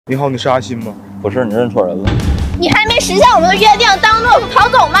你好，你是阿新吗？不是，你认错人了。你还没实现我们的约定，当懦夫逃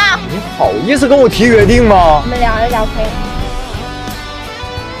走吗？你好意思跟我提约定吗？我们聊一聊可以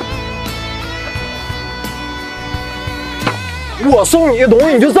吗？我送你的东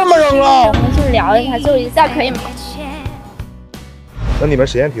西你就这么扔了？我们就聊一下，就一下可以吗？那你们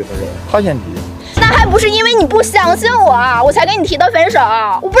谁先提分手？他先提。那还不是因为你不相信我，我才跟你提的分手。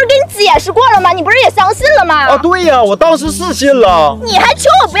我不是跟你解释过了吗？你不是也相信了吗？啊，对呀，我当时是信了。你还求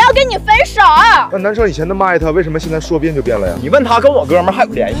我不要跟你分手？那男生以前那么爱他，为什么现在说变就变了呀？你问他跟我哥们还有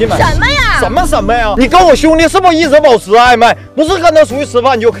联系没？什么呀？什么呀？你跟我兄弟是不是一直保持暧昧？不是跟他出去吃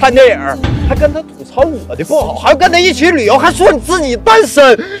饭你就看电影，还跟他吐槽我的不好，还要跟他一起旅游，还说你自己单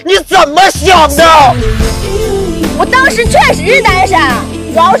身，你怎么想的？我当时确实是单身，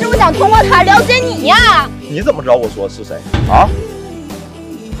主要是我想通过他了解你呀。你怎么知道我说的是谁啊？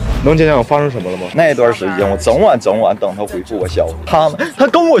能讲讲发生什么了吗？那段时间我整晚等他回复我消息，他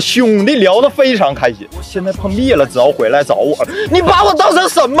跟我兄弟聊得非常开心，现在碰壁了，只要回来找我了。你把我当成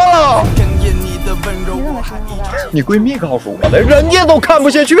什么了？你怎么知道的？你闺蜜告诉我的，人家都看不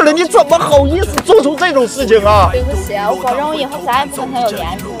下去了，你怎么好意思做出这种事情啊？对不起，我保证我以后再也不跟他有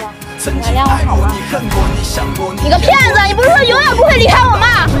联系了。原谅我好吗？你个骗子！你不是说永远不会离开我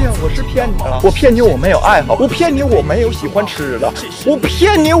吗？对呀，我是骗你了。我骗你我没有爱好，我骗你我没有喜欢吃的，我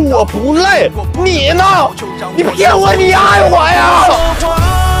骗你我不累。你呢？你骗我，你爱我呀？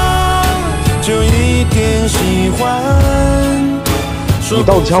你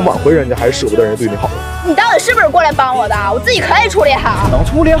到底想挽回人家，还是舍不得人家对你好？你到底是不是过来帮我的？我自己可以处理好。能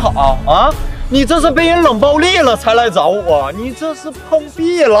处理好啊？你这是被人冷暴力了才来找我，你这是碰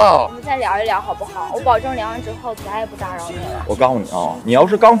壁了。我们再聊一聊好不好？我保证聊完之后再也不打扰你了。我告诉你啊，你要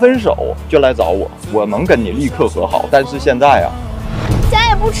是刚分手就来找我，我能跟你立刻和好。但是现在啊，现在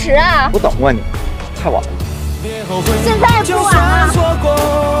也不迟啊，我等过你，太晚了。现在也不晚了。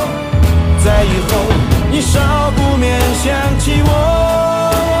在以后，你少不免想起我。